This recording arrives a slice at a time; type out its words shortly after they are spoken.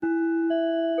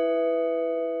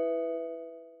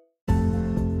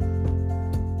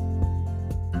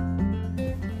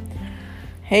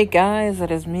Hey guys,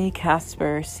 it is me,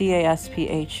 Casper,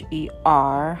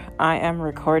 Caspher. I am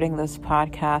recording this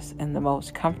podcast in the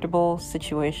most comfortable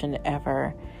situation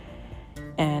ever,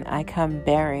 and I come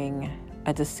bearing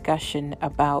a discussion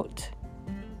about,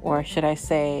 or should I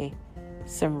say,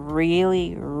 some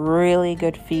really, really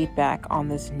good feedback on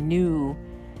this new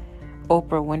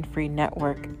Oprah Winfrey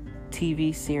Network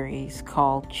TV series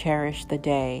called Cherish the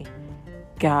Day.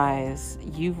 Guys,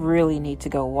 you really need to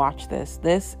go watch this.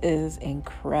 This is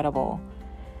incredible.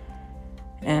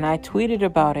 And I tweeted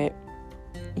about it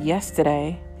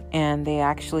yesterday, and they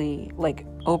actually,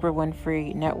 Oprah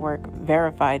Winfrey Network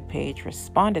verified page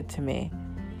responded to me.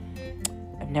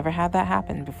 I've never had that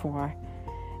happen before.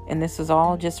 And this is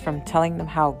all just from telling them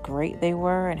how great they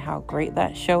were and how great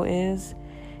that show is.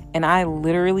 And I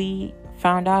literally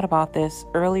found out about this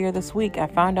earlier this week. I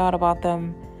found out about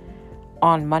them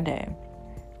on Monday.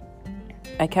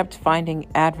 I kept finding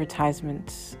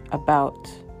advertisements about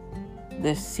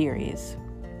this series.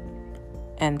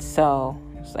 And so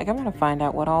it's like, I'm going to find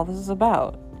out what all this is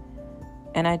about.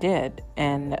 And I did.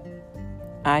 And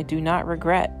I do not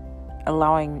regret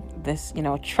allowing this,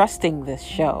 trusting this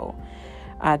show.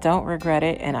 I don't regret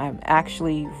it. And I'm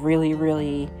actually really,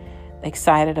 really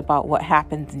excited about what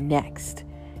happens next.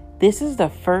 This is the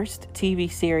first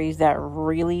TV series that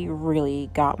really, really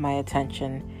got my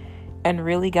attention and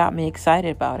really got me excited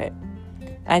about it.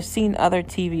 I've seen other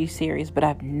TV series, but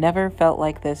I've never felt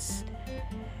like this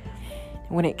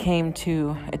when it came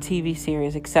to a TV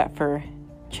series except for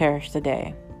Cherish the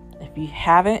Day. If you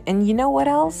haven't, and you know what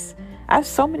else? I have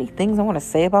so many things I want to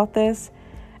say about this.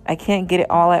 I can't get it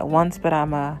all at once, but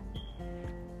I'm going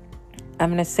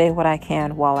to say what I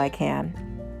can while I can.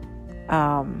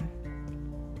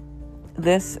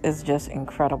 This is just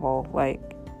incredible.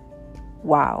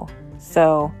 Wow.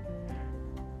 So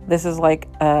this is like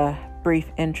a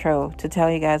brief intro to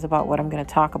tell you guys about what I'm going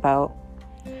to talk about.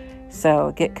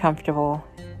 So get comfortable,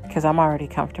 because I'm already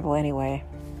comfortable anyway.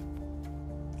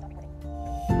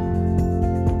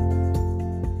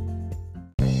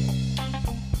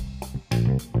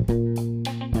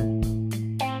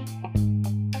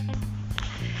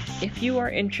 If you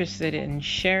are interested in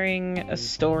sharing a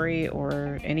story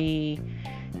or any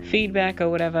feedback or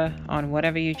whatever on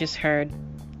whatever you just heard,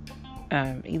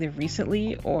 either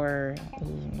recently or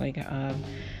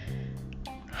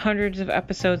hundreds of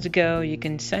episodes ago, you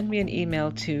can send me an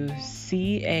email to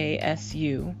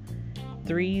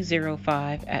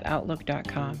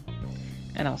casu305@outlook.com.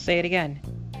 And I'll say it again,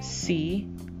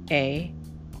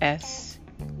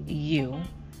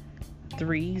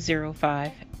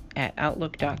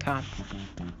 casu305@outlook.com.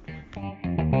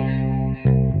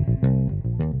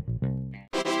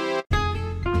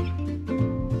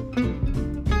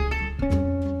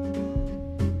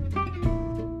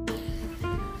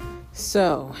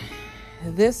 So,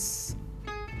 this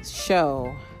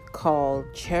show called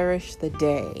Cherish the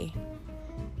Day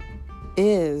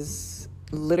is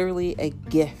literally a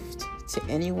gift to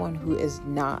anyone who is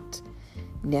not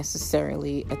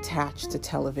necessarily attached to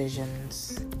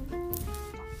televisions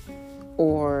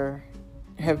or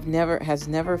has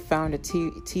never found a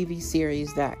TV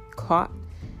series that caught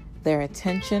their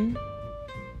attention.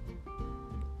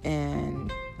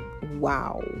 And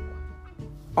wow.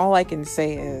 All I can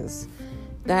say is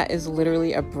that is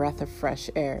literally a breath of fresh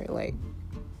air.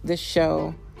 This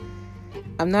show,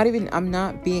 I'm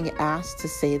not being asked to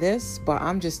say this, but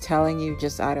I'm just telling you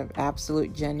just out of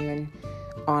absolute genuine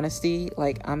honesty.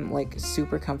 I'm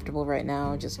super comfortable right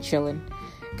now, just chilling,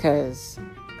 because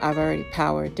I've already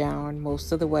powered down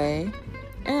most of the way.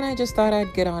 And I just thought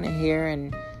I'd get on here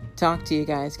and talk to you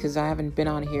guys, because I haven't been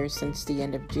on here since the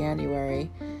end of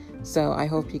January. So I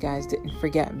hope you guys didn't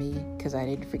forget me, because I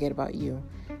didn't forget about you.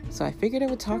 So I figured I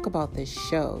would talk about this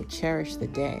show, Cherish the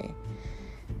Day.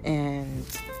 And,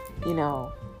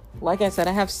 like I said,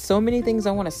 I have so many things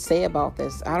I want to say about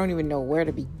this. I don't even know where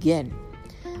to begin.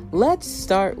 Let's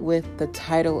start with the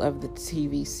title of the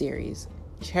TV series,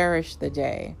 Cherish the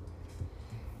Day.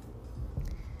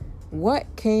 What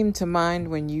came to mind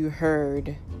when you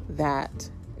heard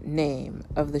that name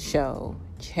of the show,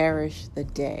 Cherish the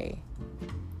Day?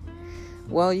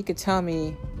 Well, you could tell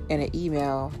me in an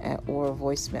email or a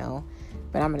voicemail,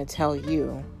 but I'm going to tell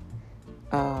you.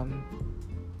 I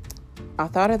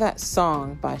thought of that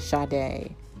song by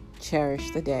Sade,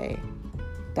 Cherish the Day.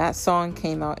 That song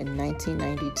came out in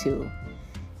 1992,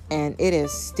 and it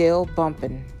is still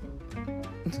bumping.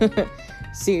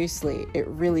 Seriously, it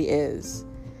really is.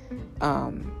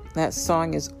 That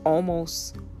song is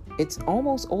almost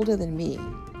older than me,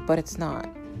 but it's not.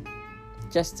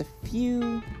 Just a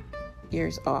few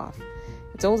years off.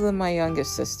 It's older than my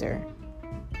youngest sister.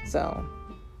 So,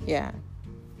 yeah.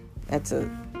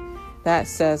 That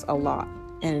says a lot.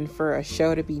 And for a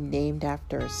show to be named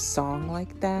after a song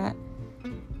like that,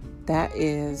 that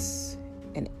is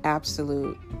an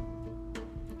absolute,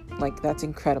 that's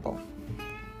incredible.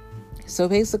 So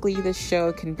basically, this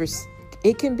show can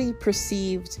be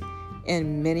perceived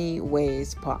in many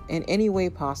ways, in any way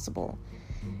possible.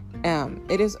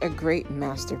 It is a great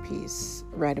masterpiece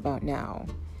right about now.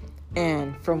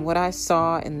 And from what I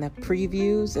saw in the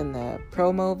previews and the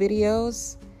promo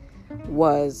videos,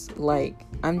 was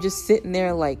I'm just sitting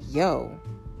there yo,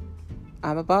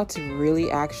 I'm about to really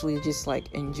actually just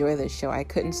enjoy this show. I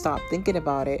couldn't stop thinking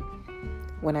about it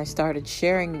when I started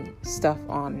sharing stuff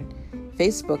on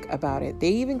Facebook about it.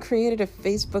 They even created a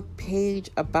Facebook page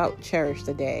about Cherish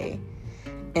the Day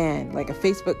and a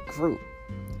Facebook group.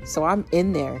 So I'm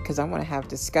in there because I want to have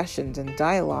discussions and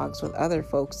dialogues with other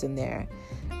folks in there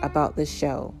about this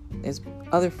show. There's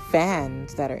other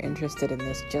fans that are interested in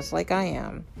this just like I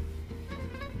am.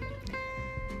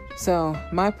 So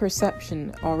my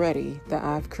perception already that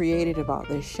I've created about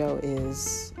this show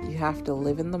is you have to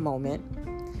live in the moment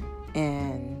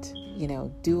and,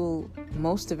 do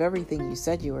most of everything you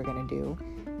said you were going to do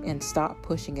and stop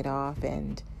pushing it off.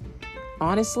 And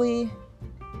honestly,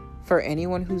 for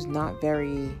anyone who's not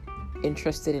very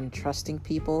interested in trusting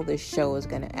people, this show is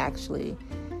going to actually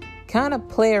kind of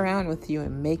play around with you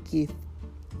and make you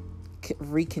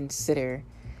reconsider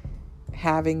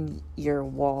having your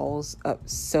walls up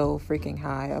so freaking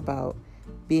high about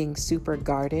being super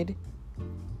guarded.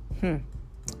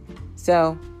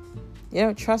 So, you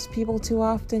don't trust people too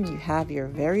often. You have your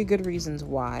very good reasons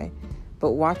why,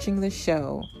 but watching the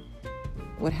show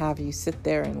would have you sit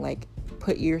there and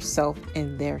put yourself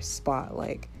in their spot.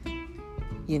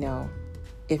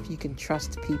 If you can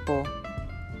trust people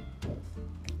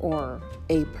or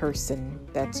a person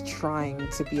that's trying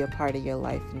to be a part of your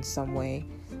life in some way,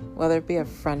 whether it be a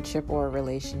friendship or a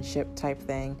relationship type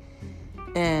thing.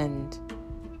 And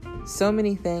so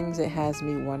many things it has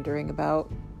me wondering about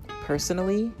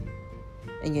personally.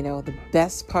 And the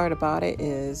best part about it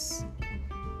is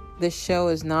this show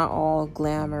is not all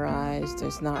glamorized.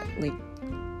 It's not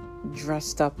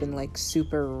dressed up in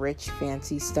super rich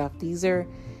fancy stuff. These are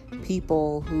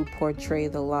people who portray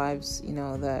the lives,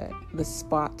 the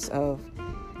spots of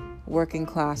working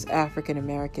class African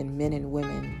American men and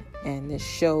women. And this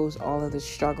shows all of the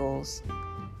struggles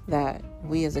that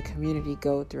we as a community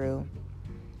go through.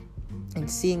 And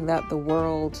seeing that the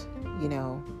world,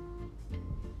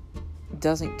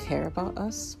 doesn't care about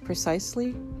us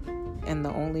precisely. And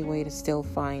the only way to still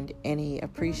find any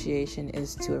appreciation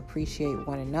is to appreciate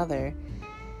one another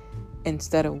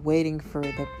instead of waiting for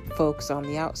the folks on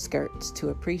the outskirts to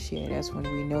appreciate us when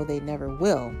we know they never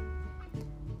will.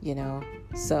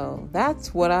 So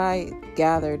that's what I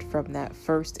gathered from that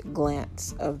first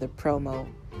glance of the promo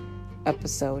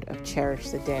episode of Cherish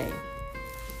the Day.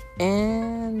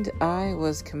 And I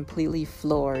was completely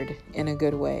floored in a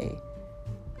good way.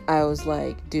 I was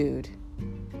like, dude,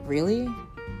 really?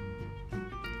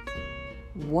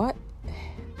 What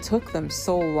took them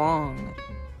so long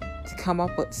to come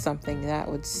up with something that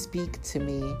would speak to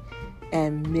me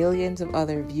and millions of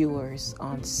other viewers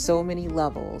on so many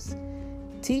levels?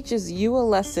 Teaches you a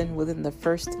lesson within the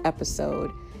first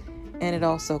episode, and it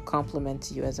also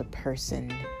compliments you as a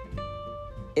person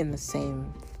in the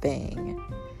same thing.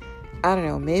 I don't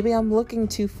know, maybe I'm looking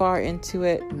too far into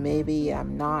it, maybe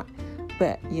I'm not,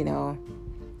 but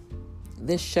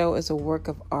this show is a work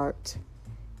of art,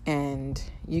 and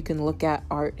you can look at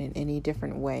art in any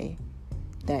different way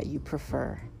that you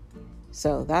prefer.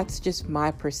 So that's just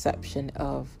my perception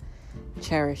of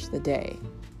Cherish the Day.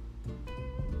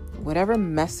 Whatever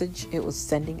message it was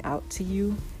sending out to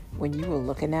you when you were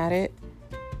looking at it,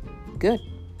 good.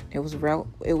 It was well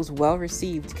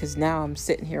received, because now I'm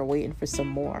sitting here waiting for some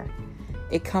more.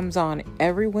 It comes on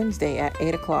every Wednesday at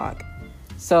 8 o'clock.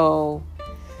 So,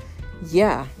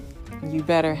 yeah, you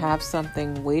better have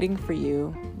something waiting for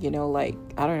you.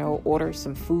 Order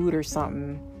some food or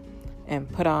something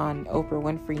and put on Oprah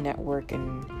Winfrey Network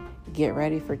and get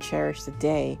ready for Cherish the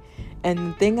Day. And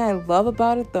the thing I love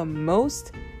about it the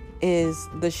most is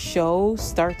the show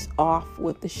starts off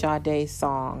with the Sade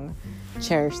song,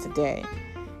 Cherish the Day.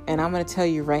 And I'm going to tell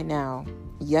you right now,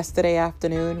 yesterday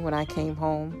afternoon when I came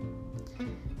home,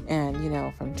 and,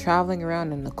 from traveling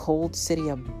around in the cold city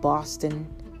of Boston,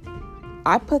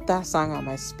 I put that song on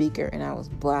my speaker and I was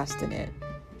blasting it.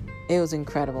 It was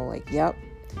incredible.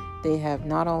 They have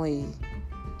not only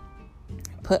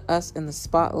put us in the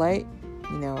spotlight,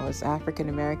 as African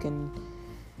American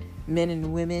men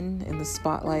and women in the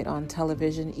spotlight on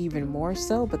television even more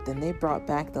so, but then they brought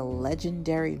back the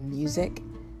legendary music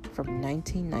from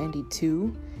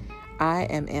 1992.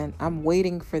 I'm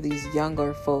waiting for these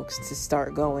younger folks to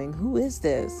start going, who is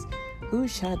this?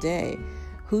 Who's Sade?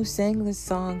 Who sang this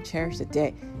song, Cherish the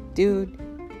Day? Dude,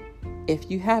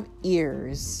 if you have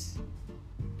ears,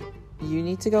 you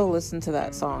need to go listen to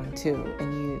that song too.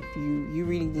 And you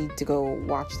really need to go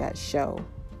watch that show.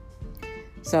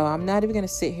 So I'm not even going to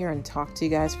sit here and talk to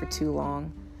you guys for too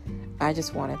long. I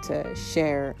just wanted to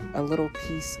share a little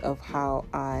piece of how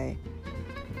I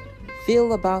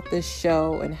feel about this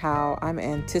show and how I'm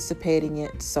anticipating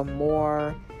it some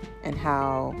more and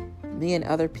how me and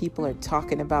other people are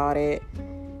talking about it.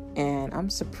 And I'm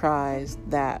surprised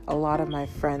that a lot of my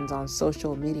friends on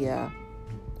social media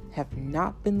have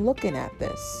not been looking at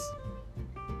this.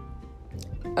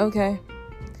 Okay.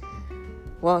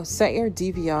 Well, set your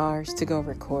DVRs to go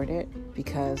record it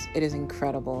because it is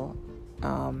incredible.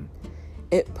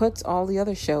 It puts all the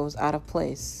other shows out of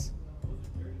place.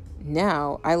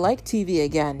 Now, I like TV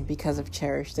again because of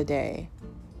Cherish the Day.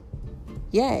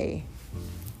 Yay.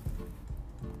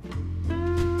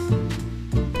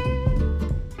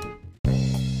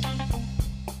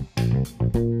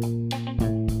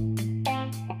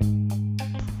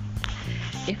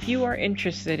 If you are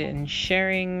interested in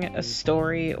sharing a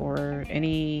story or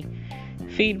any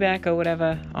feedback or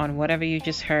whatever on whatever you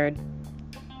just heard,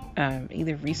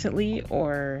 either recently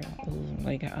or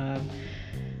like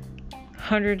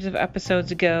hundreds of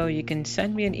episodes ago, you can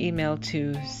send me an email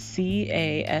to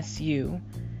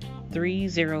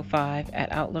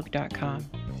casu305@outlook.com.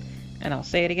 And I'll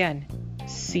say it again,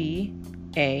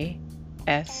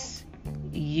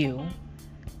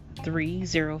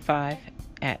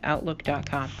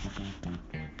 casu305@outlook.com.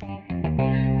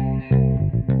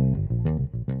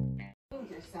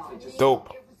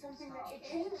 Dope.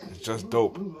 It's just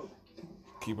dope.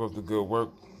 Keep up the good work.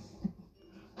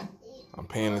 I'm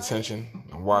paying attention.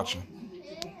 I'm watching.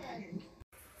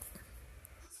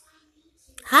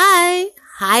 Hi,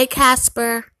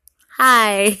 Casper.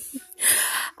 Hi.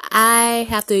 I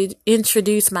have to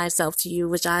introduce myself to you,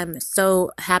 which I'm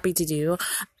so happy to do.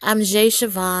 I'm Jay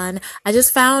Siobhan. I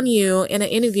just found you in an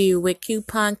interview with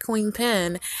Coupon Queen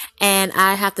Pen, and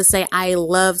I have to say I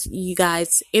loved you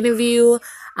guys' interview.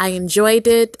 I enjoyed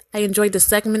it. I enjoyed the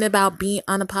segment about being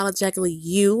unapologetically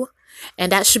you, and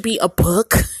that should be a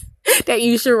book that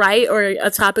you should write or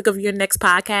a topic of your next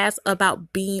podcast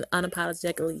about being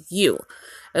unapologetically you.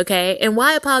 Okay? And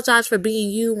why apologize for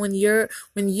being you when you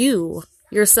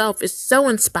yourself is so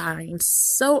inspiring,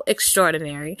 so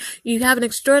extraordinary. You have an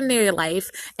extraordinary life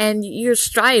and you're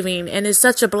striving and it's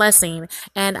such a blessing.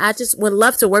 And I just would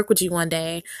love to work with you one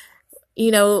day,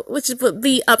 which would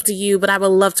be up to you, but I would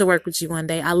love to work with you one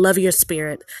day. I love your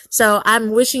spirit. So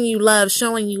I'm wishing you love,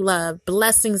 showing you love,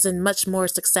 blessings and much more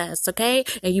success. Okay.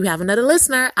 And you have another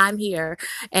listener. I'm here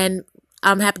and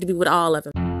I'm happy to be with all of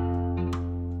them.